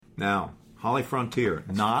Now, HollyFrontier,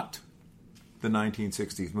 not the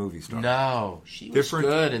 1960s movie star. No, she was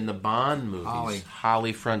good in the Bond movies.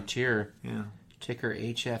 HollyFrontier. Yeah. Ticker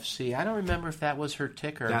HFC. I don't remember if that was her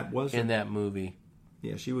ticker in that movie.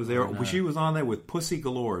 Yeah, she was there. She was on there with Pussy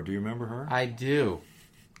Galore. Do you remember her? I do.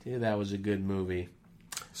 Yeah, that was a good movie.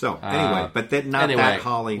 So, anyway, but that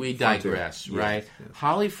Holly. We digress, Frontier. Right? Yes.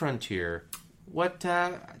 HollyFrontier. What,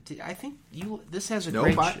 I think this has a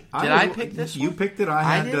great... Did I pick this one? You picked it. I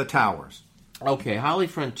had Towers. Okay,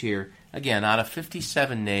 HollyFrontier. Again, out of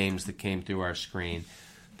 57 names that came through our screen,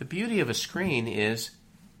 the beauty of a screen is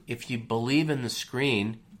if you believe in the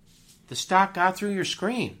screen, the stock got through your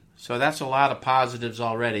screen. So that's a lot of positives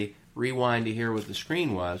already. Rewind to hear what the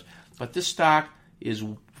screen was. But this stock is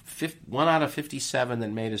 1 out of 57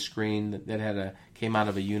 that made a screen that came out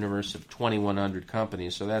of a universe of 2,100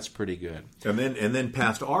 companies. So that's pretty good. And then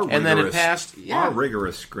passed our rigorous, and then it passed, our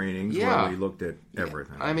rigorous screenings where we looked at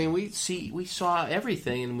everything. I mean, we saw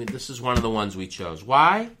everything, and this is one of the ones we chose.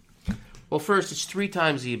 Why? Well, first, it's 3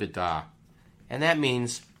 times EBITDA, and that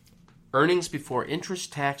means earnings before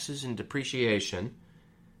interest, taxes, and depreciation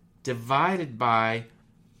divided by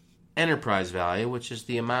enterprise value, which is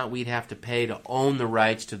the amount we'd have to pay to own the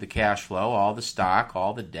rights to the cash flow, all the stock,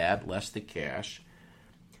 all the debt, less the cash.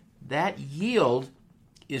 That yield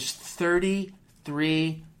is 33%.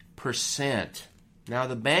 Now,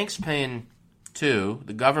 the bank's paying 2%,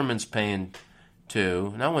 the government's paying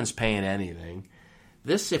 2%, no one's paying anything.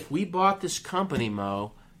 If we bought this company,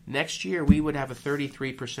 Mo, next year we would have a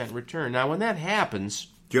 33% return. Now, when that happens...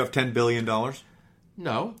 Do you have $10 billion?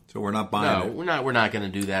 No. So we're not buying it? No, we're not going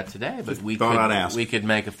to do that today, but we could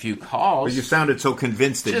make a few calls. But you sounded so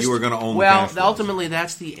convinced that you were going to own the cash flows. Well, ultimately,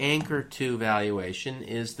 that's the anchor to valuation,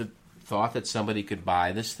 is the thought that somebody could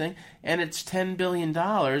buy this thing. And it's $10 billion,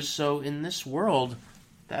 so in this world,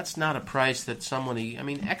 that's not a price that somebody... I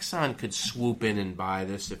mean, Exxon could swoop in and buy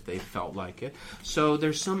this if they felt like it. So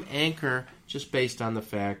there's some anchor just based on the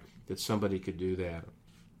fact that somebody could do that.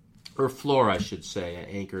 Or floor, I should say.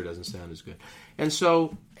 Anchor doesn't sound as good. And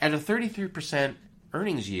so at a 33%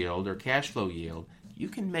 earnings yield or cash flow yield, you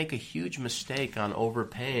can make a huge mistake on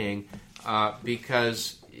overpaying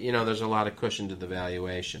because, there's a lot of cushion to the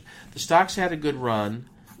valuation. The stock's had a good run,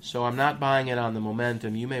 so I'm not buying it on the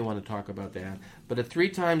momentum. You may want to talk about that. But at 3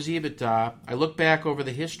 times EBITDA, I look back over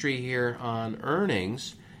the history here on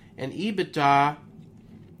earnings, and EBITDA,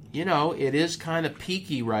 it is kind of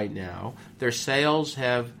peaky right now. Their sales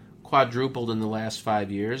have quadrupled in the last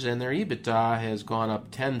 5 years, and their EBITDA has gone up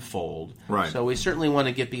tenfold. Right. So we certainly want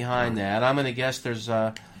to get behind that. I'm going to guess there's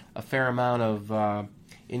a fair amount of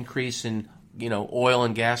increase in oil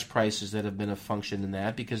and gas prices that have been a function in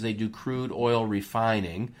that, because they do crude oil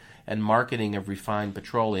refining and marketing of refined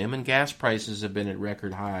petroleum, and gas prices have been at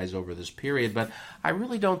record highs over this period. But I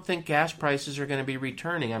really don't think gas prices are going to be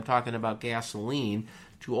returning. I'm talking about gasoline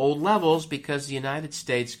to old levels because the United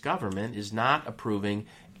States government is not approving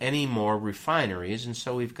any more refineries, and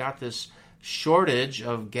so we've got this shortage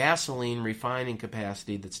of gasoline refining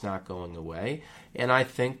capacity that's not going away. And I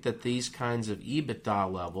think that these kinds of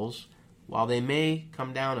EBITDA levels, while they may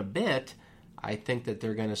come down a bit, I think that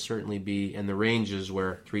they're going to certainly be in the ranges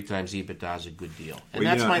where 3 times EBITDA is a good deal. And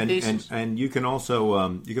that's my thesis. And you can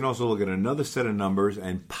also look at another set of numbers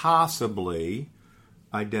and possibly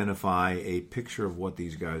identify a picture of what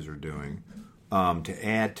these guys are doing to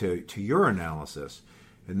add to your analysis.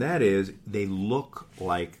 And that is, they look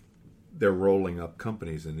like they're rolling up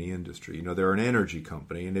companies in the industry. They're an energy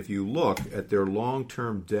company, and if you look at their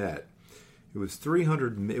long-term debt, it was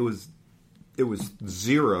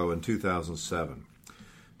zero in 2007.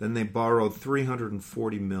 Then they borrowed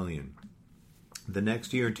 $340 million. The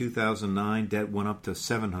next year, in 2009, debt went up to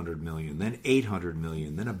 $700 million, then $800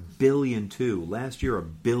 million, then $1.2 billion. Last year,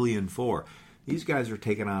 $1.4 billion. These guys are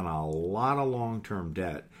taking on a lot of long-term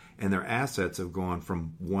debt, and their assets have gone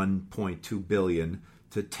from $1.2 billion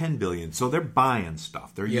to $10 billion. So they're buying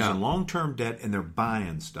stuff. They're using long-term debt, and they're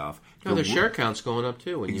buying stuff. No, their share count's going up,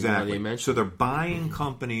 too. Exactly. So they're buying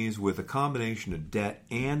companies with a combination of debt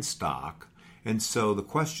and stock. And so the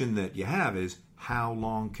question that you have is, how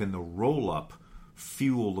long can the roll-up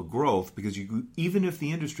fuel the growth? Because even if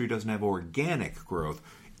the industry doesn't have organic growth,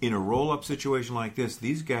 in a roll-up situation like this,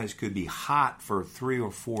 these guys could be hot for 3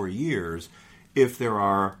 or 4 years if there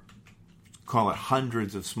are, call it,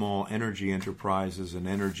 hundreds of small energy enterprises and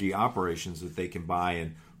energy operations that they can buy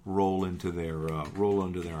and roll into their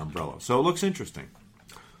umbrella. So it looks interesting.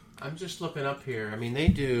 I'm just looking up here. I mean, they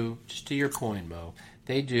do, just to your point, Mo,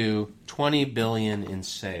 they do $20 billion in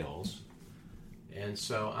sales, And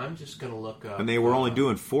so I'm just going to look up. And they were only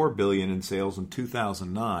doing $4 billion in sales in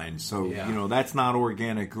 2009. So that's not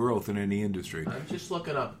organic growth in any industry. I'm just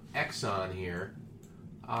looking up Exxon here.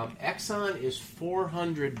 Exxon is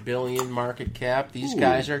 $400 billion market cap. These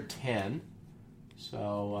guys are 10.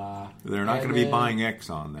 So they're not going to be buying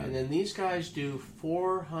Exxon then. And then these guys do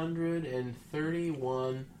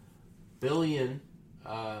 $431 billion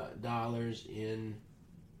dollars in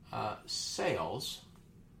sales.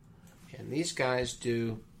 And these guys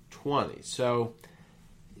do 20. So,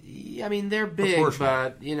 I mean, they're big,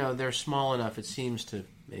 but, they're small enough, it seems to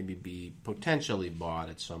maybe be potentially bought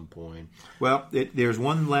at some point. Well, there's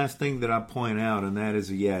one last thing that I point out, and that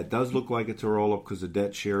is, it does look like it's a roll-up because the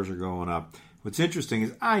debt shares are going up. What's interesting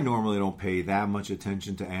is I normally don't pay that much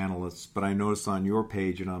attention to analysts, but I noticed on your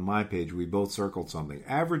page and on my page, we both circled something.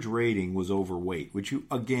 Average rating was overweight, which you,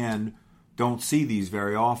 again, don't see these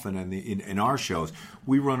very often in our shows.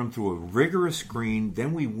 We run them through a rigorous screen,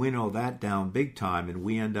 then we winnow that down big time, and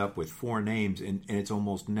we end up with 4 names, and it's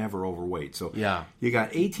almost never overweight. So you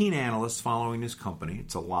got 18 analysts following this company.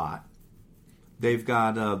 It's a lot. They've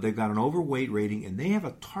got an overweight rating, and they have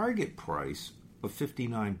a target price of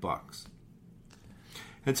 $59.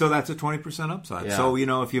 And so that's a 20% upside. Yeah. So,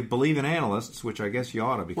 if you believe in analysts, which I guess you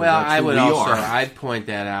ought to, because that's I would who we also, are. I'd point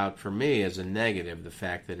that out for me as a negative. The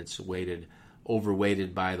fact that it's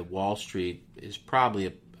overweighted by the Wall Street is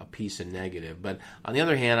probably a piece of negative. But on the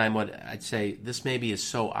other hand, I'd say this maybe is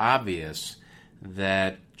so obvious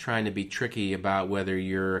that trying to be tricky about whether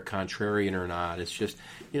you're a contrarian or not, it's just,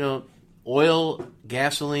 oil,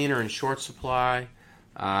 gasoline are in short supply.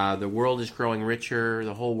 The world is growing richer.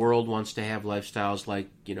 The whole world wants to have lifestyles like,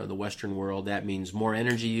 the Western world. That means more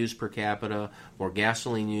energy use per capita, more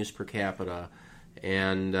gasoline use per capita.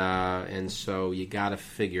 And so you got to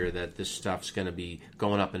figure that this stuff's going to be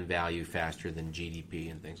going up in value faster than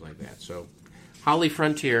GDP and things like that. So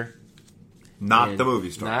HollyFrontier. Not the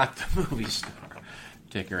movie star. Not the movie star.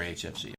 Ticker HFC.